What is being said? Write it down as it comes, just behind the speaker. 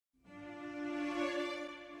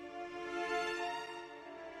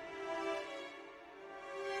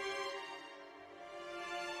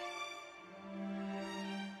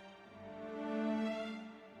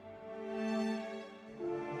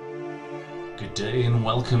Good day and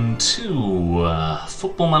welcome to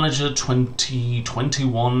Football Manager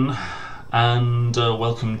 2021 and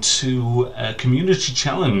welcome to a community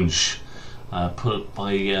challenge put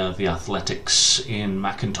by the Athletics in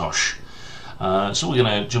Macintosh. So we're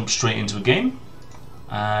going to jump straight into a game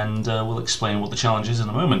and we'll explain what the challenge is in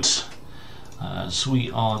a moment. So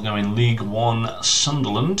we are going League 1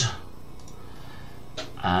 Sunderland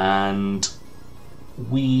and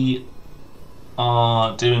we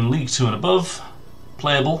are doing League 2 and above,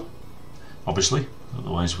 playable, obviously,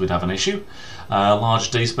 otherwise we'd have an issue. Large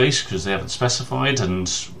database because they haven't specified, and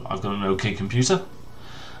I've got an OK computer.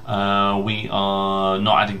 We are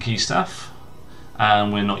not adding key staff,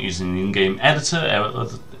 and we're not using the in-game editor,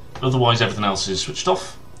 otherwise everything else is switched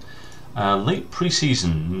off. Late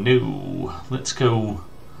pre-season, no. Let's go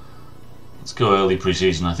early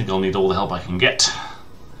pre-season. I think I'll need all the help I can get.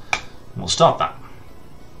 We'll start that.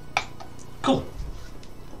 Cool.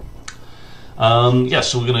 Yeah,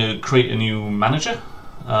 so we're going to create a new manager.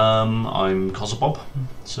 I'm Bob,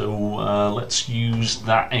 so let's use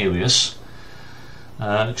that alias.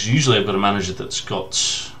 Because usually I've got a manager that's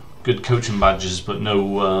got good coaching badges but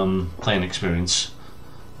no playing experience.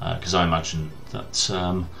 Because I imagine that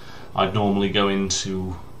I'd normally go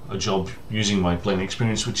into a job using my playing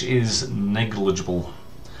experience, which is negligible.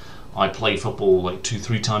 I play football like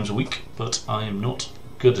 2-3 times a week, but I am not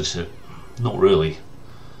good at it. Not really.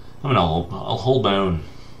 I mean, I'll hold my own.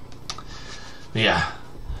 But yeah.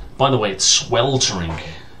 By the way, it's sweltering.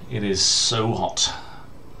 It is so hot.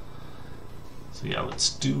 So yeah, let's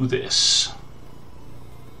do this.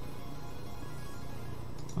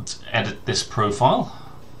 Let's edit this profile.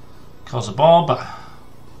 Bob.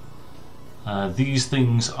 These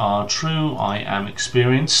things are true. I am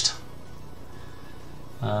experienced.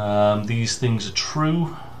 These things are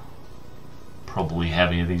true. Probably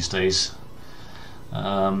heavier these days.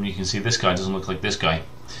 You can see this guy doesn't look like this guy.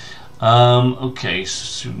 Okay,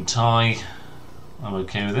 suit and tie. I'm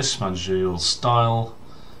okay with this. Managerial style.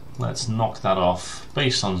 Let's knock that off.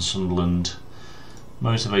 Based on Sunderland.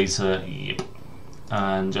 Motivator, yep.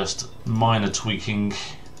 And just minor tweaking.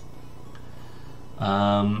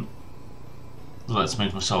 Let's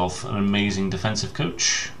make myself an amazing defensive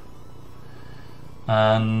coach.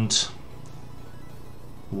 And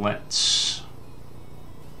let's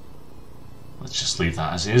just leave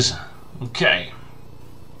that as is. Okay.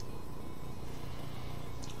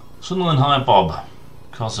 Sunderland hire Bob.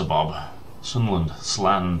 Bob. Sunderland.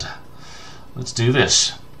 Sland. Let's do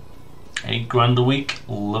this. £8 grand a week.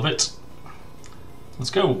 Love it.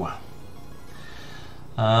 Let's go.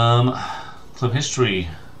 Club history.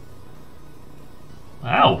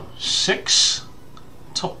 Wow. 6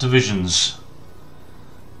 top divisions.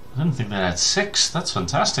 I didn't think they had 6. That's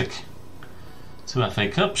fantastic. 2 FA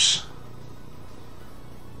Cups.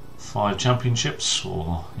 5 championships,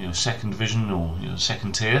 or second division, or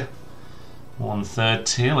second tier. 1 third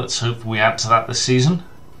tier. Let's hope we add to that this season.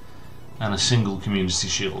 And a single community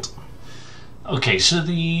shield. Okay, so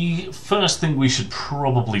the first thing we should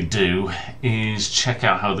probably do is check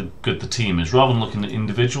out how good the team is. Rather than looking at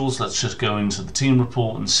individuals, let's just go into the team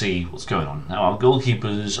report and see what's going on. Now, our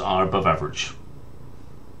goalkeepers are above average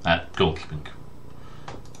at goalkeeping.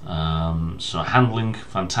 So handling,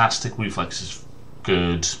 fantastic. Reflexes,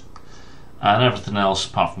 good. And everything else,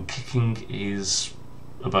 apart from kicking, is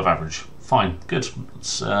above average. Fine, good.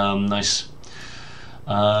 It's nice.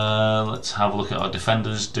 Let's have a look at our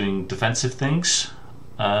defenders doing defensive things.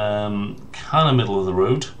 Kind of middle of the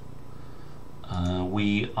road.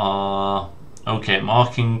 We are okay at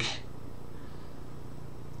marking.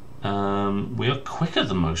 We are quicker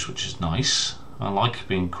than most, which is nice. I like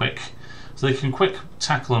being quick. So they can quick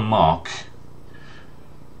tackle and mark.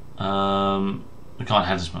 We can't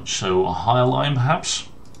head as much, so a higher line perhaps.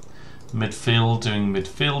 Midfield, doing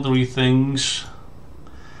midfieldery things.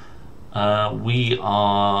 We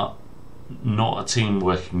are not a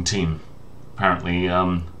team-working team. Apparently,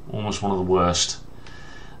 almost one of the worst,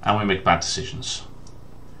 and we make bad decisions.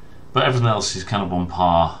 But everything else is kind of on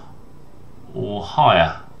par or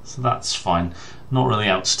higher, so that's fine. Not really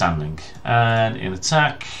outstanding. And in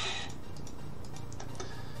attack,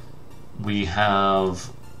 we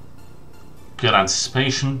have good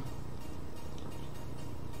anticipation,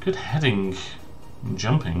 good heading and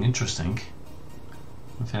jumping, interesting,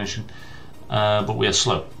 and finishing, but we are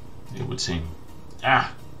slow, it would seem.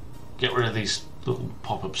 Get rid of these little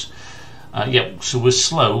pop-ups. Yeah, so we're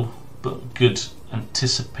slow, but good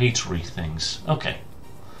anticipatory things. Okay.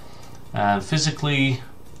 And physically,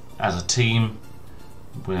 as a team,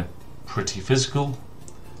 we're pretty physical.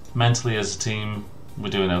 Mentally, as a team, we're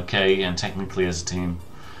doing okay, and technically, as a team,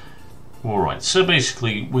 Alright, so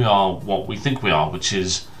basically we are what we think we are, which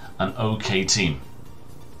is an okay team.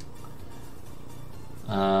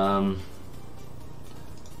 I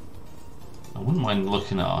wouldn't mind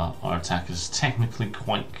looking at our attackers. Technically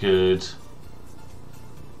quite good.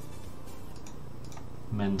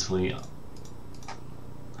 Mentally,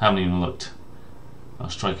 haven't even looked.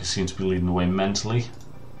 Our strikers seem to be leading the way mentally.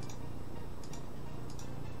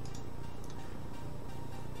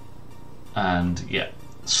 And yeah,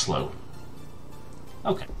 slow.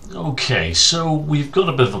 Okay, so we've got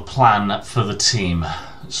a bit of a plan for the team.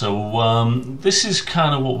 So this is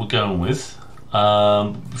kind of what we're going with.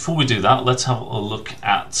 Before we do that, let's have a look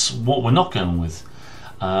at what we're not going with.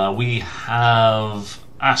 We have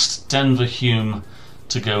asked Denver Hume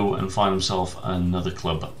to go and find himself another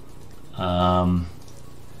club.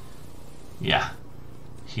 Yeah,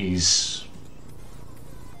 he's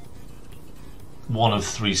one of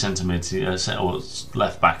 3 centre mids, or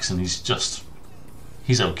left backs, and he's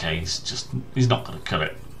okay. He's not going to cut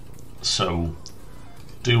it. So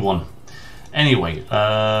do one anyway.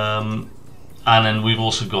 And then we've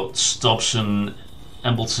also got Dobson,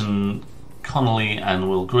 Embleton, Connolly, and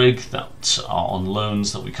Will Grigg that are on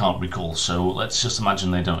loans that we can't recall. So let's just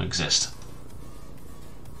imagine they don't exist.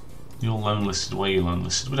 You're loan listed. Why are you loan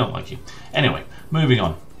listed? We don't like you. Anyway, moving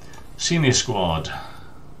on. Senior squad.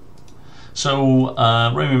 So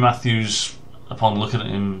Remy Matthews, upon looking at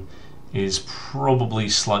him, is probably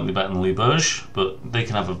slightly better than Lee Burge, but they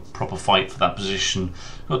can have a proper fight for that position.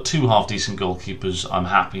 Got 2 half-decent goalkeepers. I'm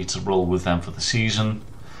happy to roll with them for the season.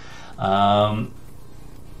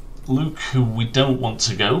 Luke, who we don't want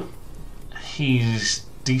to go, he's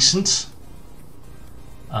decent.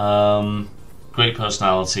 Great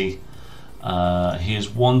personality. He is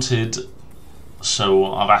wanted,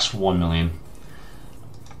 so I've asked for 1 million.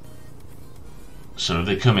 So if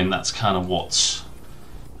they come in, that's kind of what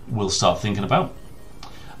we'll start thinking about.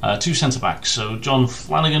 2 centre-backs. So John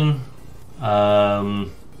Flanagan,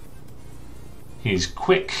 he's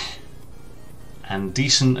quick and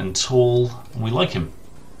decent and tall, and we like him.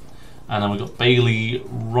 And then we've got Bailey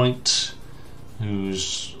Wright,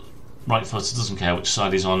 who's right-footed, doesn't care which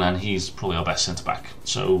side he's on, and he's probably our best centre-back.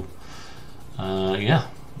 So, yeah,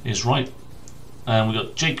 he's right. And we've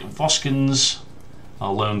got Jake Voskins,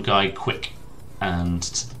 our lone guy, quick and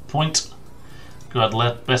to the point. Grad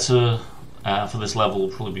Ledbetter for this level will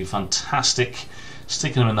probably be fantastic.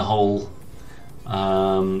 Sticking him in the hole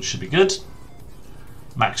should be good.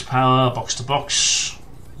 Max power, box to box.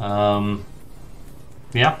 Yeah,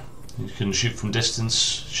 you can shoot from distance,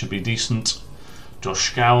 should be decent.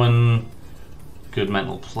 Josh Gowan, good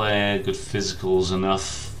mental player, good physicals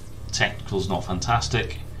enough. Technical's not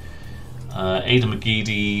fantastic. Aidan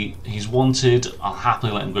McGeady, he's wanted. I'll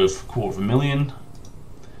happily let him go for $250,000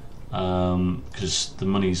 because the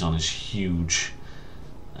money's on is huge.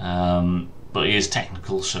 But he is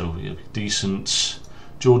technical, so he'll be decent.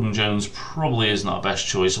 Jordan Jones probably isn't our best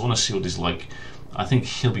choice. I want to see what he's like. I think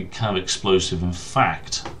he'll be kind of explosive. In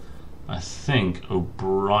fact, I think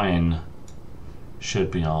O'Brien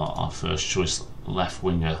should be our first choice left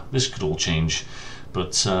winger. This could all change,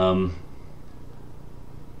 but on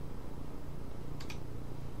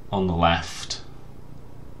the left,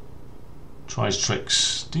 tries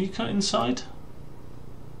tricks. Do you cut inside?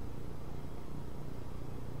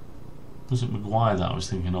 Was it Maguire that I was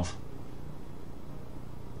thinking of?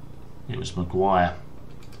 It was Maguire.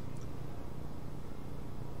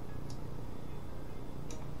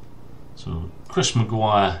 So Chris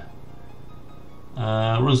Maguire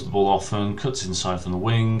runs the ball often, cuts inside from the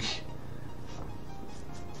wing.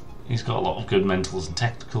 He's got a lot of good mentals and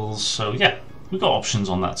technicals, so yeah, we've got options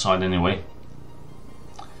on that side anyway.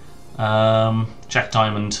 Jack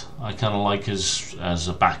Diamond I kind of like as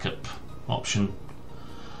a backup option.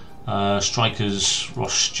 Strikers,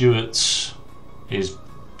 Ross Stewart is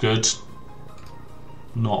good,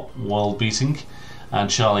 not world beating, and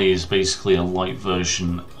Charlie is basically a light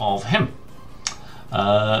version of him.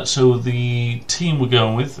 So the team we're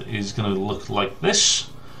going with is going to look like this.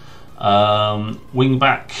 Wing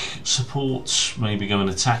back support, maybe going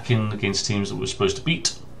attacking against teams that we're supposed to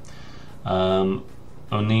beat. O'Neill,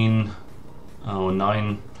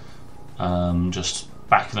 just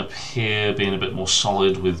backing up here, being a bit more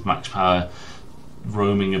solid with max power,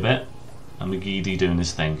 roaming a bit, and McGeady doing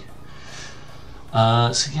his thing.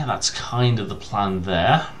 So yeah, that's kind of the plan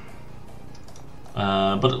there.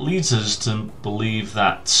 But it leads us to believe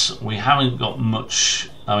that we haven't got much.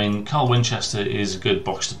 I mean, Carl Winchester is a good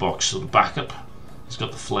box-to-box sort of backup. He's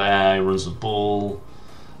got the flair, he runs the ball,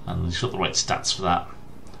 and he's got the right stats for that.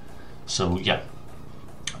 So yeah,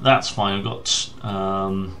 that's fine. We've got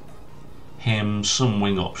him some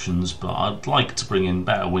wing options, but I'd like to bring in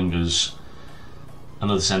better wingers,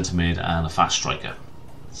 another centre mid and a fast striker.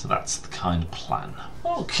 So that's the kind of plan.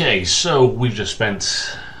 Okay, so we've just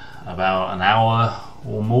spent about an hour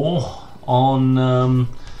or more on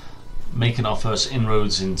making our first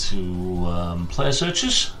inroads into player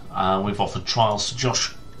searches. We've offered trials to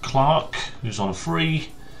Josh Clark, who's on a free.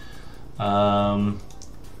 Yeah,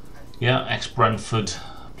 ex-Brentford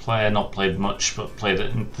player, not played much, but played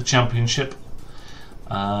it in the Championship.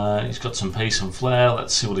 He's got some pace and flair.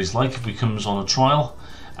 Let's see what he's like if he comes on a trial.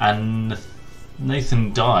 And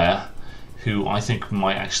Nathan Dyer, who I think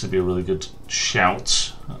might actually be a really good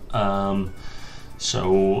shout.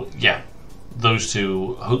 So yeah, those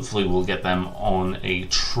two, hopefully we'll get them on a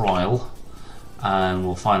trial and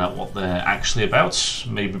we'll find out what they're actually about.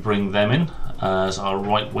 Maybe bring them in as our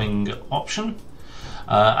right wing option.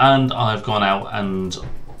 And I've gone out and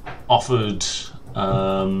offered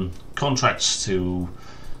contracts to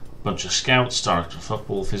a bunch of scouts, director of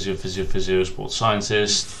football, physio, sports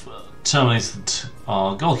scientist. Terminated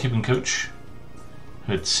our goalkeeping coach,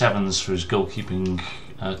 who had 7s for his goalkeeping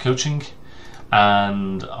coaching,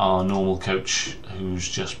 and our normal coach, who's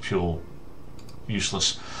just pure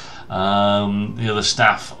useless. The other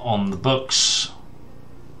staff on the books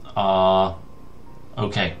are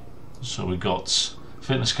okay. So we've got a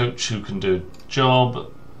fitness coach who can do a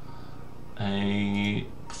job, a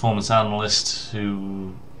performance analyst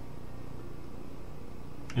who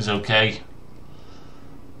is okay,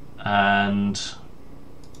 and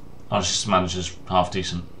our assistant manager's half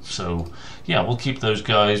decent. So yeah, we'll keep those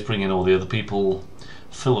guys, bring in all the other people,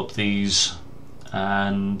 fill up these,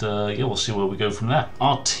 and yeah, we'll see where we go from there.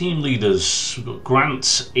 Our team leaders, we've got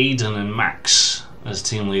Grant, Aidan and Max as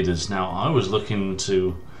team leaders. Now I was looking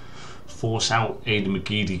to force out Aidan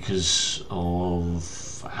McGeady because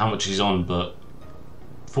of how much he's on, but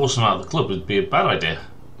forcing him out of the club would be a bad idea,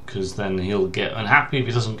 because then he'll get unhappy if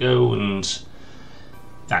he doesn't go, and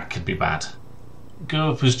that could be bad.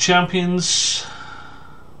 Go up as champions.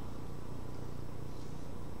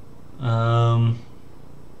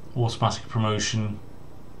 Automatic promotion.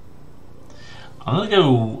 I'm gonna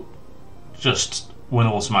go just win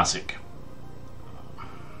automatic.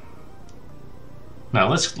 Now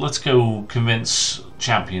let's go convince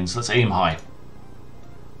champions. Let's aim high.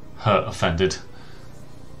 Hurt, offended.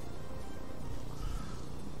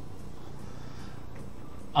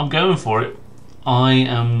 I'm going for it. I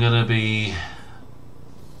am gonna be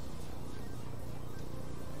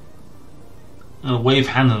a wave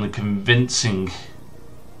hand and a convincing.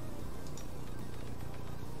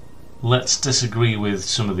 Let's disagree with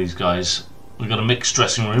some of these guys. We've got a mixed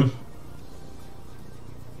dressing room.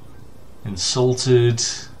 Insulted,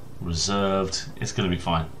 reserved. It's going to be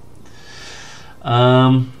fine.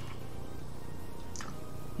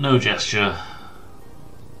 No gesture.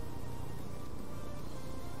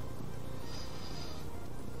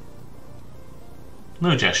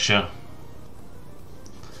 No gesture.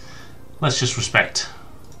 Let's just respect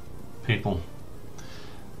people.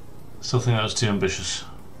 Still think that was too ambitious.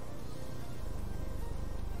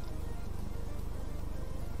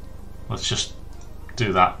 Let's just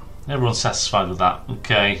do that. Everyone's satisfied with that.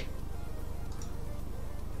 Okay.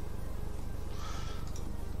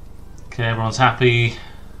 Okay, everyone's happy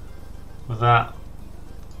with that.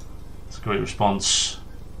 It's a great response.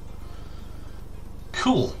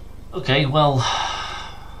 Cool. Okay, well,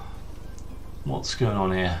 what's going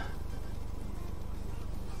on here?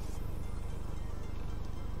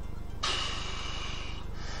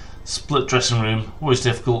 Split dressing room, always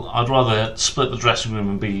difficult. I'd rather split the dressing room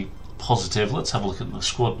and be positive. Let's have a look at the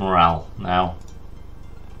squad morale now.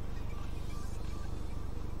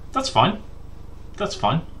 That's fine. That's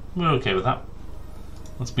fine. We're okay with that.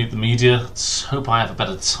 Let's meet the media. Let's hope I have a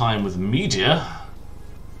better time with the media.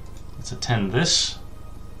 Let's attend this.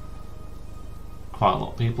 Quite a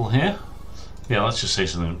lot of people here. Yeah, let's just say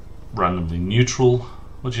something randomly neutral.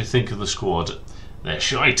 What do you think of the squad? They're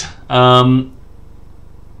shite.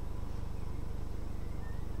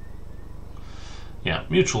 Yeah,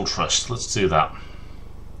 mutual trust. Let's do that.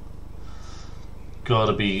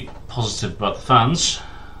 Gotta be positive about the fans.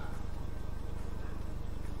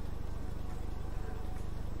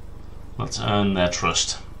 Let's earn their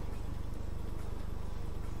trust.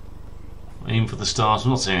 Aim for the stars.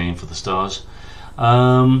 I'm not saying aim for the stars.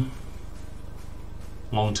 Long-term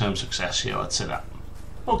success. Yeah, let's say that.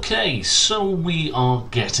 Okay, so we are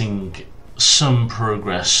getting some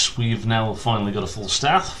progress. We've now finally got a full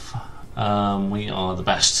staff. We are the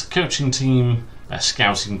best coaching team, best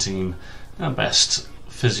scouting team, and best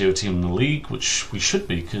physio team in the league, which we should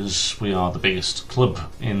be because we are the biggest club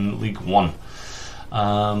in League One.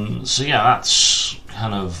 So yeah, that's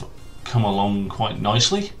kind of come along quite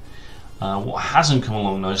nicely. What hasn't come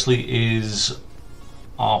along nicely is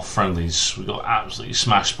our friendlies. We got absolutely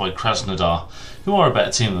smashed by Krasnodar, who are a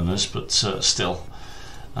better team than us, but still,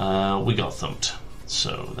 we got thumped.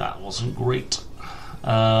 So that wasn't great.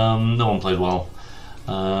 No one played well.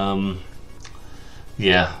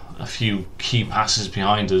 Yeah, a few key passes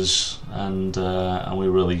behind us, and we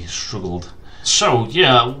really struggled. So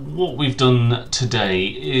yeah, what we've done today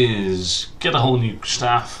is get a whole new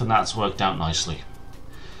staff, and that's worked out nicely.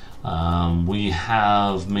 We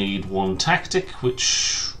have made one tactic,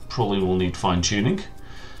 which probably will need fine-tuning,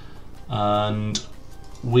 and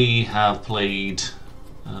we have played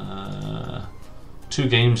 2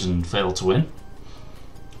 games and failed to win.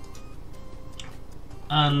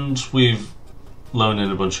 And we've loaned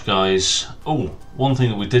in a bunch of guys. Oh, one thing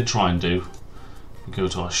that we did try and do, we go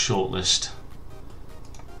to our shortlist.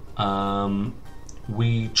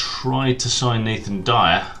 We tried to sign Nathan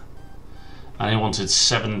Dyer, and he wanted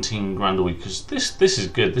 17 grand a week, because this is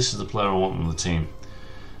good. This is the player I want on the team.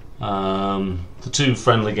 The 2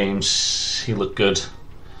 friendly games, he looked good.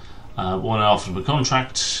 When I offered him a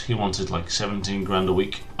contract, he wanted like 17 grand a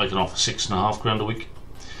week. I can offer 6.5 grand a week,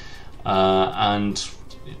 and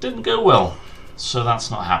it didn't go well, so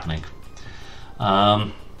that's not happening.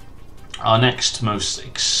 Our next most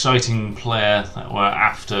exciting player that we're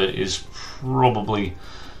after is probably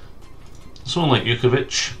someone like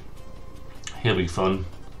Jukovic. He'll be fun.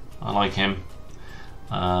 I like him.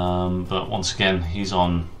 But once again, he's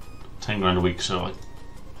on 10 grand a week, so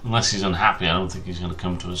unless he's unhappy, I don't think he's going to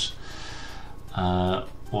come to us.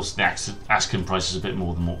 Also, the asking price is a bit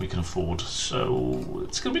more than what we can afford, so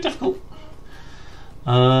it's going to be difficult.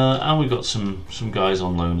 And we've got some guys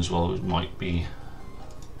on loan as well. It might be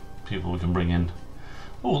people we can bring in.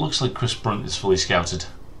 Oh, it looks like Chris Brunt is fully scouted.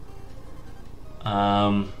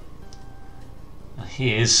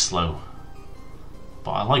 He is slow,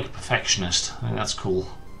 but I like Perfectionist. I think that's cool.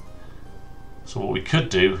 So what we could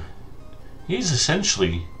do, he's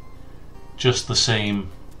essentially just the same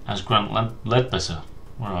as Grant Ledbetter.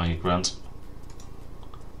 Where are you, Grant?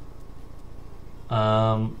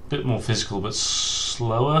 Bit more physical, but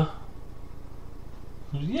slower.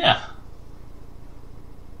 Yeah.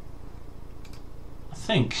 I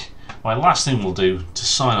think my last thing we'll do to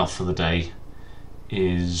sign off for the day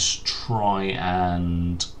is try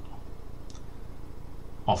and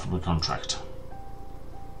offer him a contract.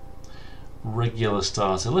 Regular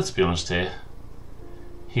starter, let's be honest here,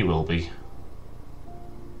 he will be.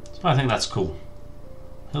 So I think that's cool.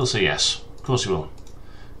 He'll say yes, of course he will.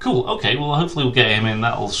 Cool, okay, well hopefully we'll get him in.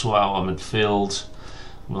 That'll sort out our midfield.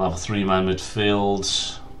 We'll have a 3-man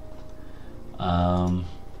midfield. I'll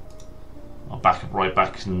back up right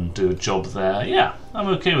back and do a job there. Yeah, I'm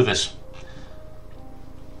okay with this.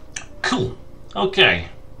 Cool, okay,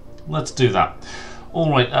 let's do that.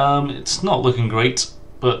 Alright, it's not looking great,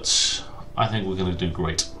 but I think we're going to do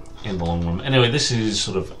great in the long run. Anyway, this is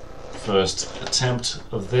sort of first attempt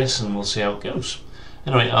of this, and we'll see how it goes.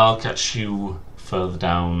 Anyway, I'll catch you further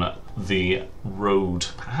down the road,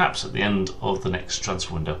 perhaps at the end of the next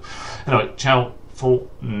transfer window. Anyway, ciao for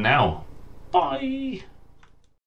now. Bye!